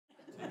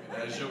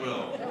As you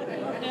will.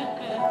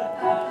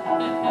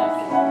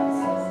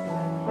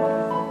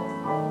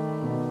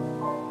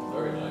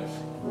 Very nice.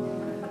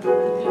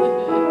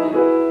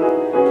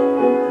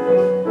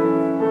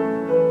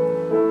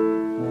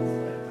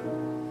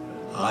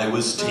 I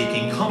was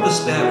taking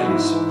compass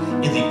bearings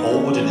in the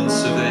Ordnance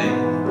Survey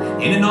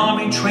in an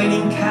army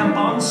training camp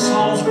on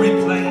Salisbury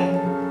Plain.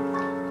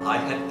 I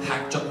had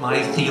packed up my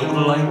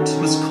theodolite,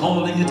 was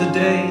calling it a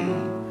day,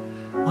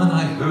 when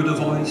I heard a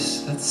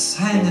voice that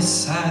sang a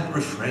sad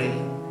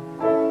refrain.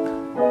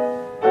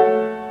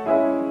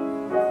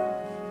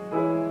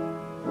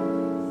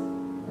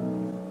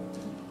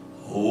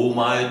 Oh,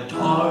 my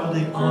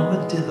darling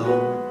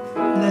armadillo,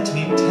 let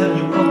me tell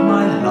you of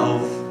my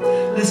love.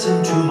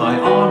 Listen to my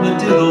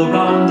armadillo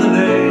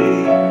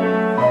roundelay.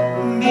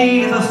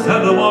 Me, the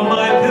feather on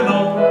my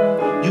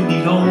pillow, you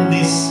need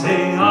only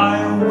say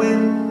I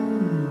will.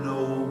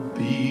 Oh,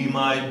 be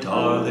my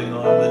darling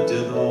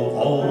armadillo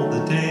all the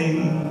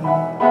day.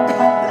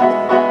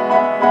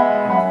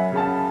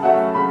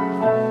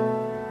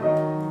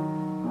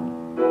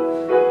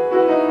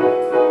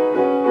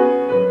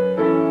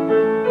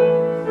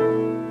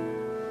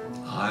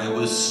 I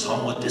was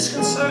somewhat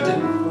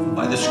disconcerted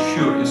by this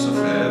curious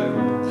affair.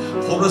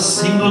 For a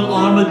single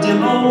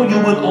armadillo you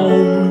would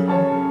own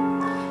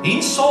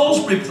in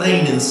Salisbury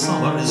Plain in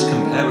summer is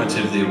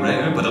comparatively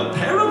rare, but a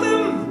pair of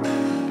them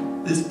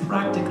is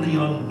practically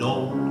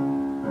unknown.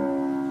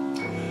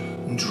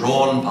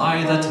 Drawn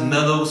by that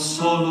mellow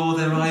solo,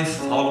 there I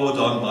followed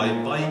on my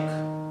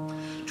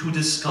bike to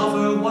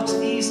discover what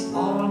these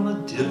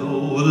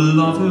armadillo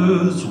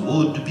lovers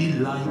would be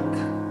like.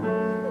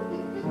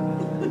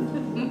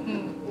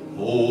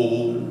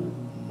 Oh,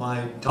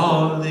 my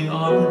darling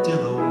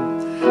armadillo,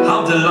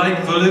 how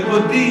delightful it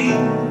would be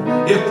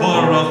if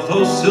four of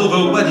those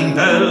silver wedding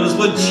bells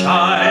would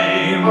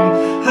chime.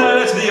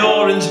 Let the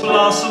orange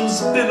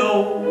blossoms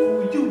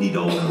billow, you need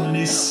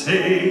only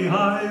say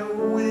I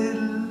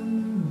will.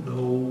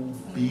 Oh,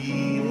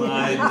 be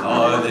my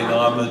darling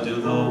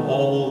armadillo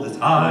all the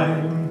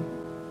time.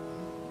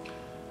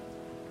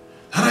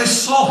 And I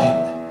saw him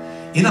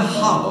in a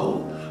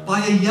hollow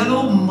by a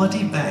yellow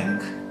muddy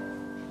bank.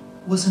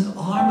 Was an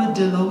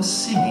armadillo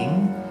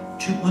singing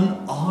to an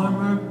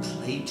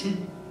armor-plated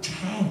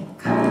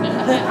tank.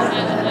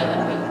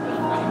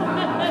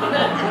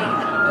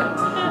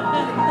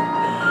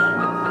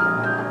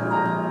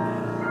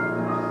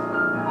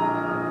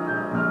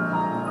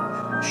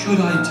 Should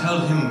I tell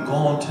him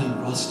gaunt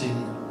and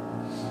rusting,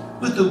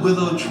 with the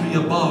willow tree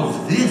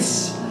above,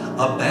 this,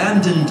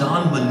 abandoned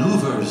on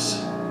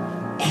maneuvers,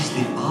 is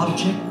the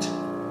object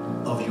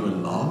of your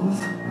love?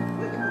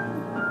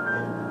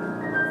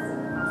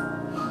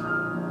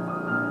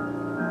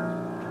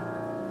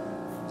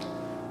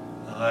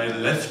 I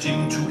left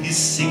him to his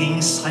singing,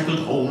 cycled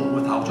home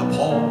without a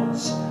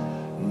pause.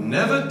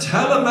 Never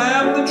tell a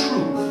man the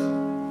truth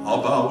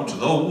about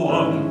the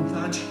one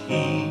that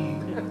he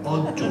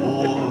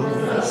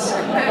adores.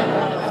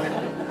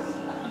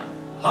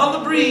 On the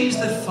breeze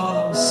that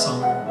follows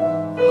summer,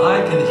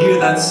 I can hear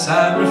that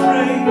sad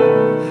refrain,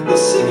 the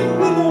singing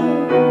willow,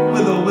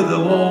 willow,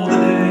 willow all the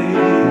day.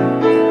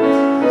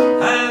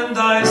 And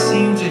I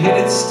seem to hit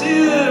it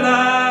still,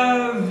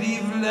 ah,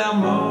 vive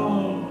l'amour.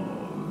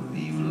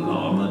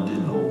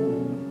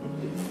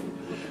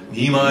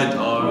 Be my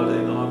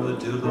darling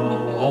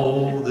armadillo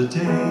all the day.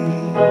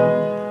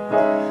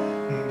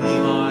 Be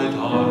my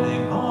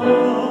darling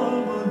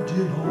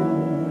armadillo.